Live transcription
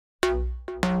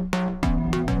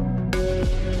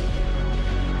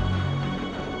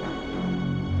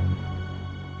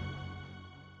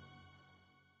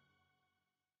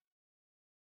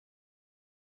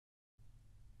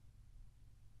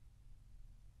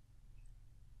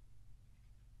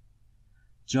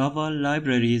Java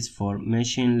libraries for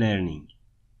machine learning.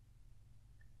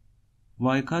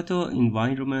 Waikato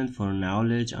Environment for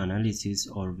Knowledge Analysis,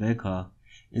 or WEKA,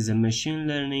 is a machine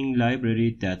learning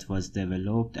library that was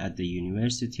developed at the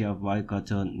University of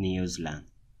Waikato, New Zealand,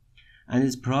 and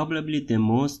is probably the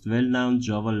most well-known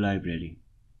Java library.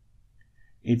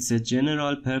 It's a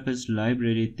general-purpose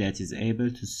library that is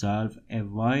able to solve a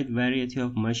wide variety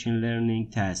of machine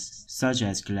learning tasks, such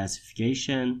as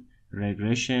classification,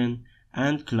 regression,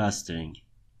 and clustering.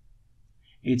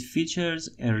 It features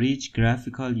a rich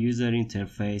graphical user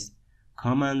interface,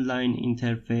 command line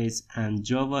interface, and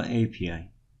Java API.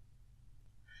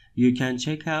 You can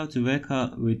check out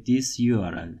WEKA with this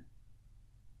URL.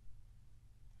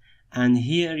 And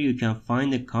here you can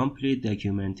find a complete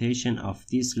documentation of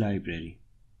this library.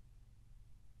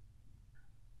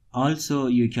 Also,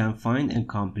 you can find a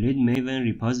complete Maven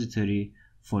repository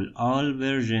for all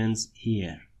versions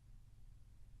here.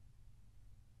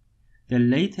 The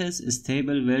latest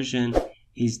stable version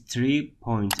is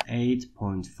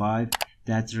 3.8.5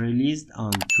 that released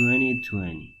on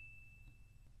 2020.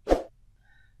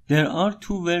 There are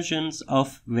two versions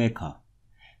of WEKA.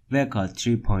 WEKA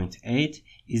 3.8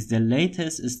 is the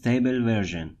latest stable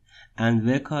version, and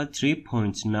WEKA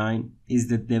 3.9 is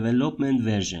the development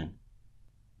version.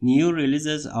 New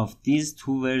releases of these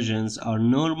two versions are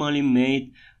normally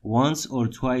made once or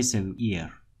twice a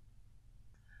year.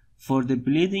 For the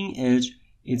bleeding edge,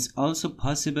 it's also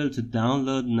possible to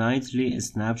download nightly a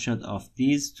snapshot of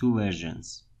these two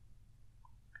versions.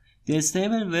 The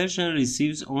stable version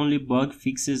receives only bug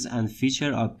fixes and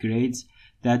feature upgrades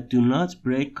that do not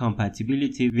break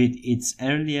compatibility with its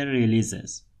earlier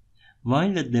releases,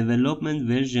 while the development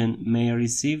version may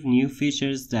receive new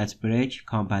features that break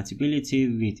compatibility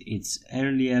with its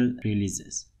earlier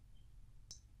releases.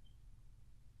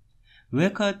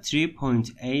 WEKA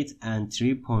 3.8 and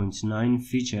 3.9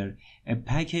 feature a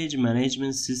package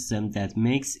management system that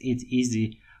makes it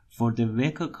easy for the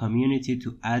WEKA community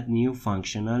to add new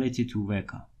functionality to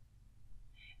WEKA.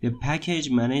 The package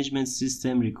management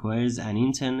system requires an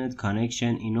internet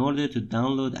connection in order to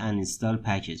download and install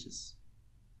packages.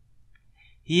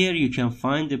 Here you can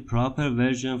find the proper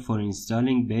version for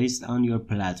installing based on your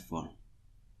platform.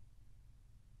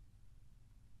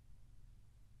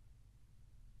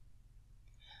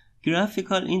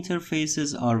 Graphical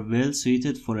interfaces are well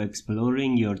suited for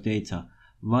exploring your data,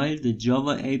 while the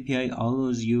Java API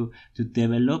allows you to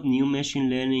develop new machine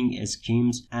learning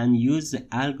schemes and use the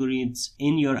algorithms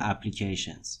in your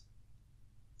applications.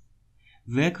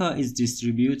 WEKA is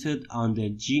distributed on the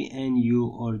GNU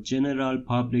or General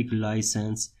Public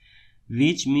License,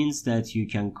 which means that you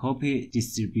can copy,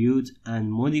 distribute,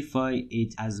 and modify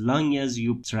it as long as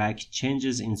you track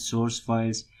changes in source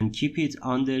files and keep it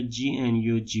under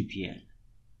GNU GPL.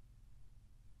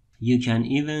 You can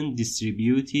even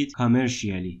distribute it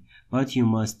commercially, but you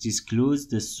must disclose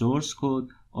the source code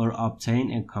or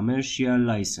obtain a commercial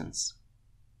license.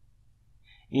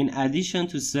 In addition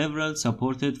to several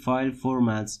supported file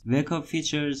formats, WEKA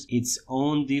features its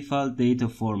own default data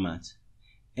format,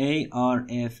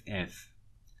 ARFF,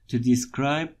 to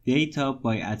describe data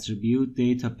by attribute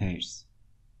data pairs.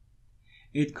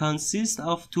 It consists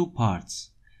of two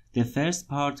parts. The first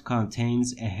part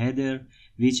contains a header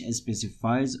which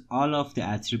specifies all of the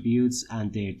attributes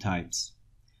and their types.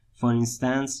 For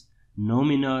instance,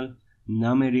 nominal,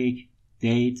 numeric,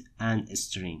 date, and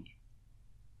string.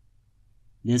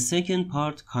 The second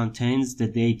part contains the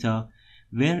data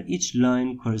where each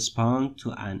line corresponds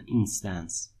to an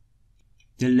instance.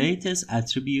 The latest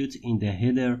attribute in the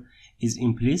header is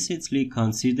implicitly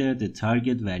considered the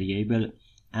target variable,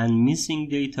 and missing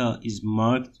data is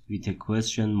marked with a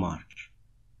question mark.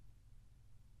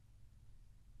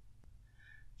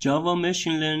 Java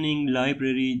Machine Learning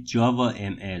Library Java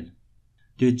ML.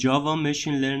 The Java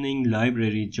Machine Learning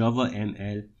Library Java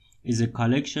ML is a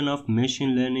collection of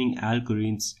machine learning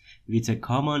algorithms with a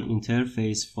common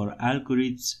interface for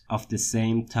algorithms of the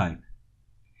same type.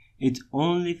 It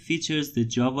only features the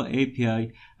Java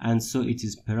API, and so it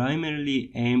is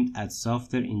primarily aimed at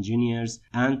software engineers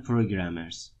and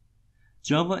programmers.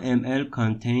 Java ML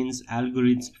contains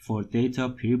algorithms for data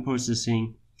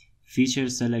preprocessing, feature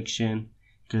selection,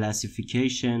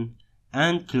 classification,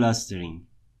 and clustering.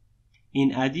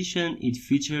 In addition, it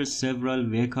features several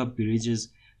WEKA bridges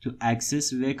to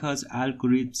access WEKA's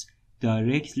algorithms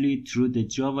directly through the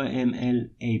Java ML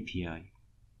API.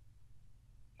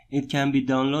 It can be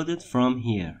downloaded from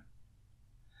here.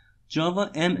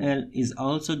 Java ML is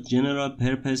also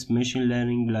general-purpose machine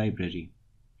learning library.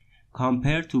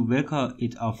 Compared to WEKA,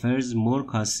 it offers more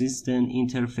consistent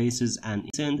interfaces and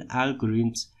instant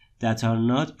algorithms that are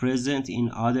not present in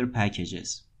other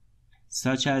packages,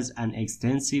 such as an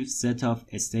extensive set of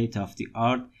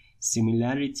state-of-the-art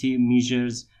similarity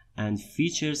measures and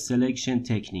feature selection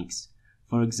techniques,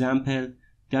 for example,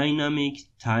 dynamic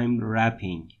time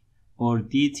wrapping, or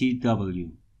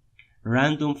DTW,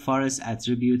 random forest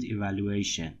attribute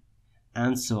evaluation,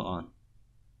 and so on.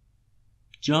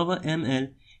 Java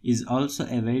ML is also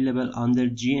available under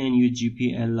GNU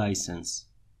GPL license.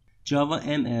 Java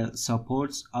ML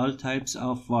supports all types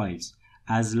of files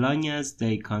as long as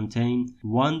they contain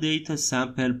one data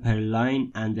sample per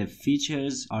line and the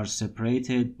features are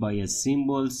separated by a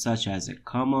symbol such as a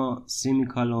comma,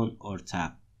 semicolon, or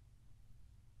tab.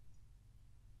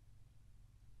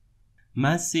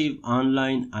 Massive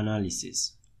Online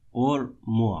Analysis, or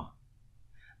MOA.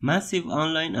 Massive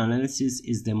Online Analysis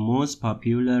is the most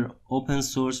popular open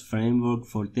source framework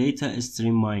for data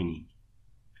stream mining.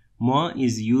 MOA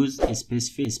is used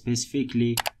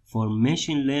specifically for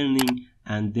machine learning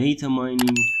and data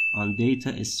mining on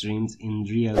data streams in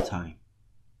real time.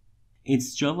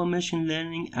 Its Java machine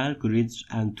learning algorithms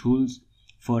and tools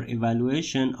for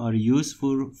evaluation are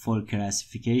useful for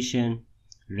classification,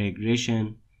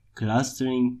 regression,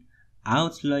 clustering,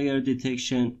 outlier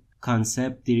detection,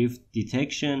 concept drift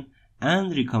detection,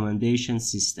 and recommendation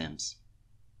systems.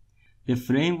 The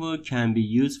framework can be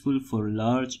useful for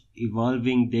large,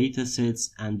 evolving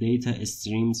datasets and data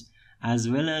streams, as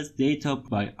well as data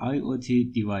by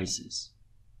IoT devices.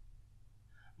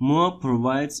 MOA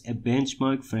provides a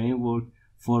benchmark framework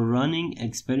for running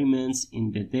experiments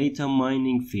in the data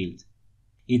mining field.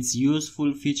 Its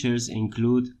useful features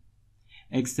include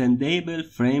extendable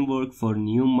framework for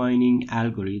new mining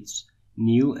algorithms,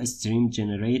 new stream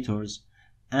generators,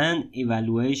 and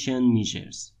evaluation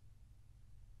measures.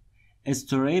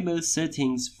 Storable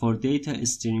settings for data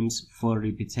streams for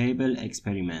repeatable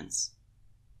experiments.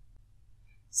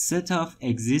 Set of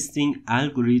existing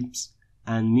algorithms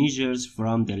and measures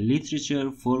from the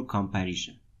literature for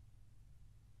comparison.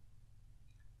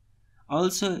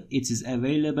 Also, it is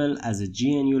available as a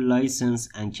GNU license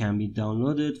and can be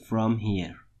downloaded from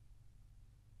here.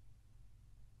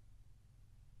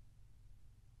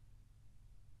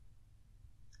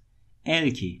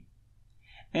 ELKI.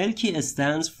 ELKI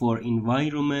stands for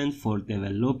Environment for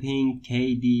Developing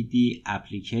KDD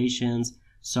Applications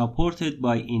Supported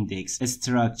by Index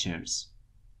Structures.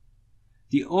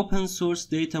 The open source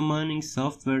data mining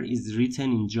software is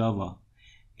written in Java.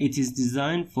 It is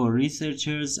designed for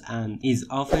researchers and is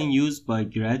often used by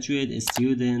graduate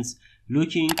students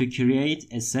looking to create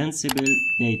a sensible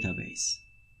database.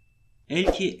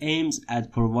 ELKI aims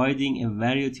at providing a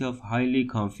variety of highly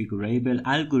configurable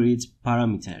algorithm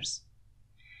parameters.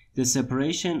 The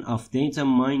separation of data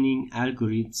mining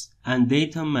algorithms and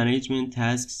data management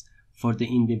tasks for the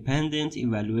independent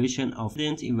evaluation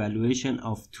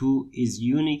of two is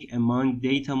unique among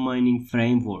data mining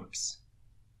frameworks.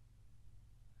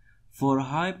 For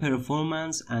high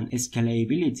performance and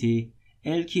scalability,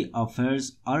 ELKI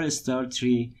offers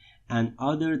R*3 and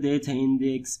other data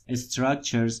index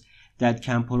structures that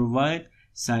can provide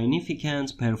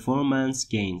significant performance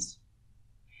gains.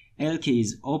 ELKI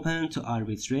is open to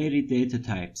arbitrary data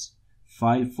types,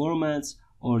 file formats,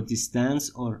 or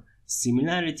distance or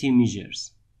similarity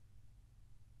measures.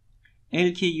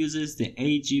 ELKI uses the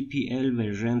AGPL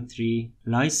version 3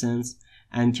 license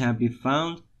and can be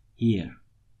found here.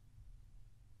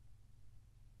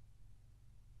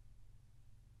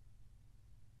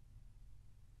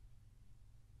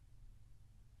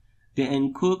 The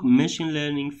ENCOOK Machine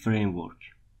Learning Framework.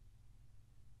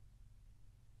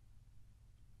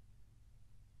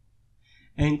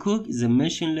 ENCOOK is a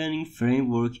machine learning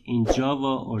framework in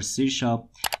Java or C#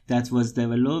 that was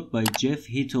developed by Jeff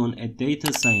Hitton, a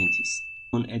data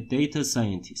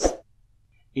scientist.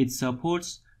 It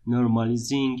supports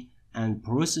normalizing and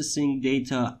processing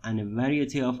data and a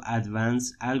variety of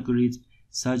advanced algorithms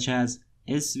such as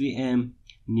SVM,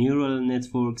 neural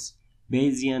networks,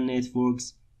 Bayesian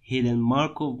networks, hidden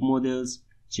Markov models,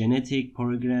 genetic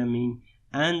programming,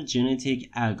 and genetic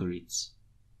algorithms.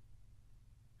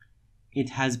 It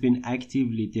has been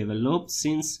actively developed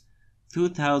since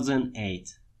 2008.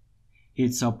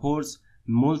 It supports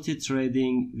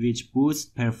multi-threading, which boosts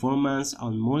performance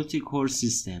on multi-core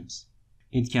systems.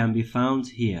 It can be found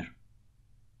here.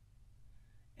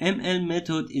 ML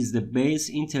method is the base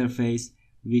interface,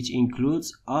 which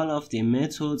includes all of the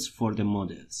methods for the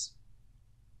models.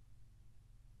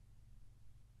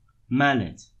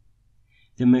 Mallet.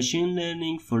 The Machine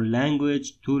Learning for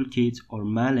Language Toolkit, or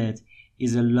Mallet,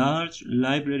 is a large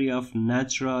library of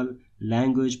natural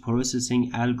language processing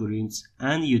algorithms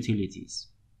and utilities.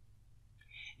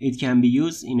 It can be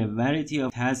used in a variety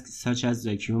of tasks such as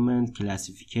document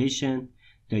classification,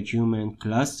 document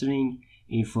clustering,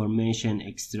 information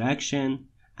extraction,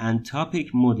 and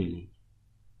topic modeling.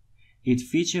 It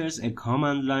features a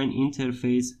command line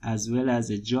interface as well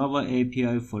as a Java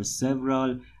API for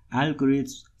several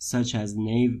algorithms such as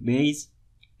naive Bayes,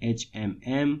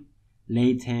 HMM,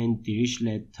 latent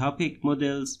Dirichlet topic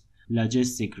models,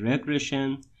 logistic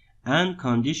regression, and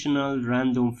conditional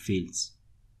random fields.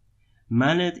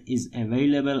 Maned is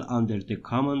available under the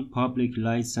Common Public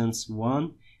License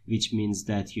 1, which means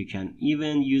that you can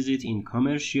even use it in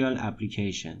commercial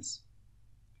applications.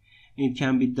 It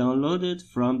can be downloaded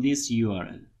from this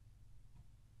URL.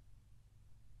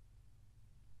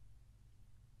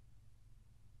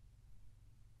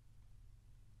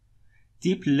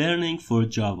 Deep Learning for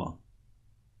Java.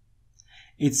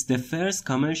 It's the first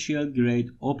commercial-grade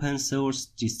open-source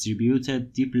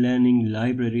distributed deep learning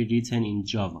library written in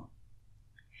Java.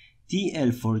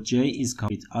 DL4J is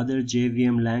combined with other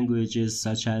JVM languages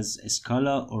such as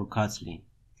Scala or Kotlin,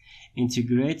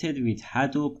 integrated with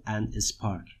Hadoop and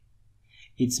Spark.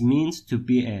 It's meant to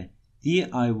be a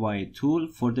DIY tool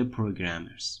for the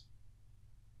programmers.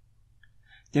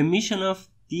 The mission of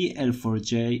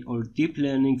DL4J or Deep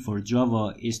Learning for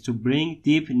Java is to bring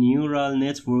deep neural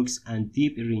networks and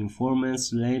deep reinforcement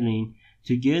learning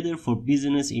together for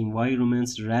business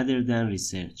environments rather than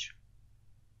research.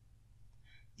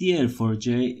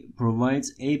 DL4J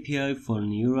provides API for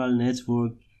neural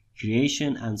network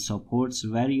creation and supports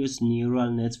various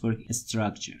neural network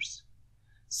structures,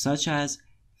 such as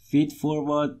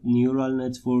feed-forward neural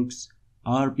networks,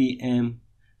 RBM,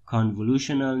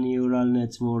 convolutional neural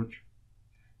network,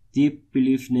 deep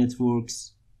belief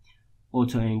networks,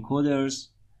 autoencoders,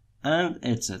 and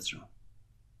etc.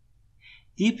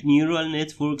 Deep neural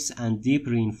networks and deep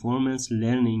reinforcement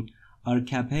learning are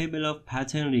capable of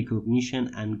pattern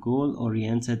recognition and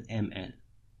goal-oriented ML.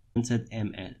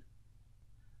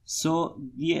 So,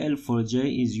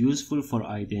 DL4J is useful for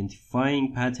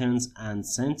identifying patterns and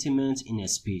sentiment in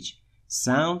speech,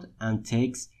 sound, and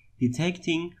text,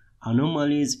 detecting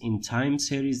anomalies in time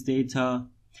series data,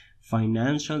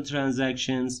 financial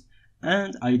transactions,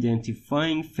 and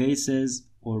identifying faces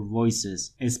or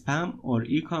voices, spam or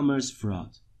e-commerce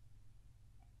fraud.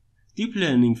 Deep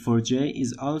Learning 4J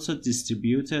is also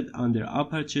distributed under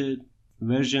Apache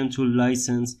version 2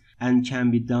 license and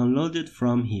can be downloaded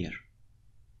from here.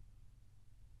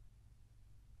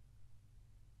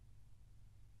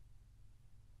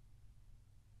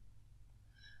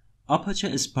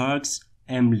 Apache Spark's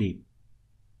mlib.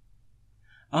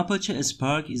 Apache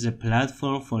Spark is a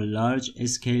platform for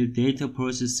large-scale data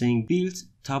processing built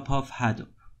top of Hadoop.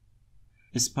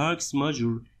 Spark's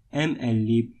module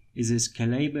mlib is a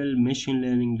scalable machine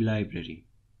learning library.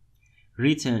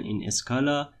 Written in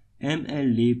Scala,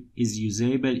 mlib is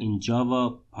usable in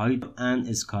Java, Python,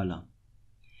 and Scala.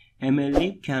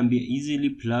 mlib can be easily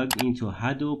plugged into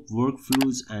Hadoop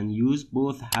workflows and use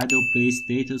both Hadoop-based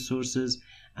data sources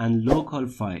and local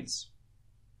files.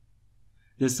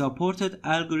 The supported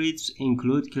algorithms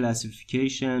include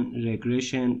classification,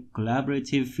 regression,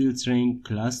 collaborative filtering,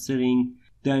 clustering,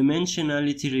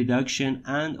 dimensionality reduction,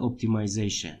 and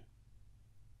optimization.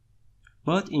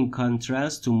 But in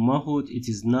contrast to Mahout, it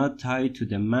is not tied to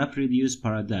the MapReduce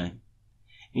paradigm.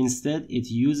 Instead, it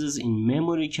uses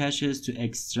in-memory caches to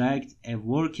extract a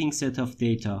working set of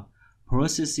data,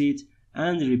 process it,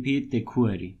 and repeat the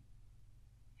query.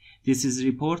 This is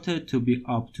reported to be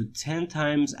up to 10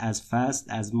 times as fast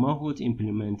as Mahout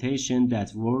implementation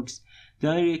that works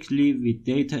directly with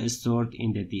data stored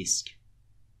in the disk.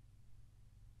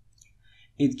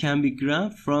 It can be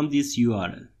grabbed from this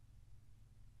URL.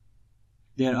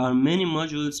 There are many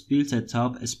modules built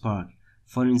atop Spark,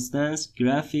 for instance,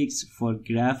 graphics for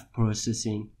graph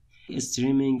processing,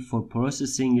 streaming for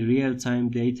processing real-time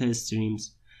data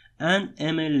streams, and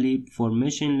mlib for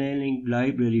machine learning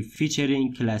library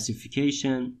featuring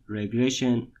classification,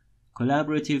 regression,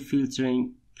 collaborative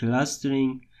filtering,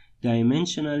 clustering,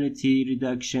 dimensionality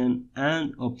reduction,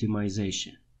 and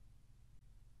optimization.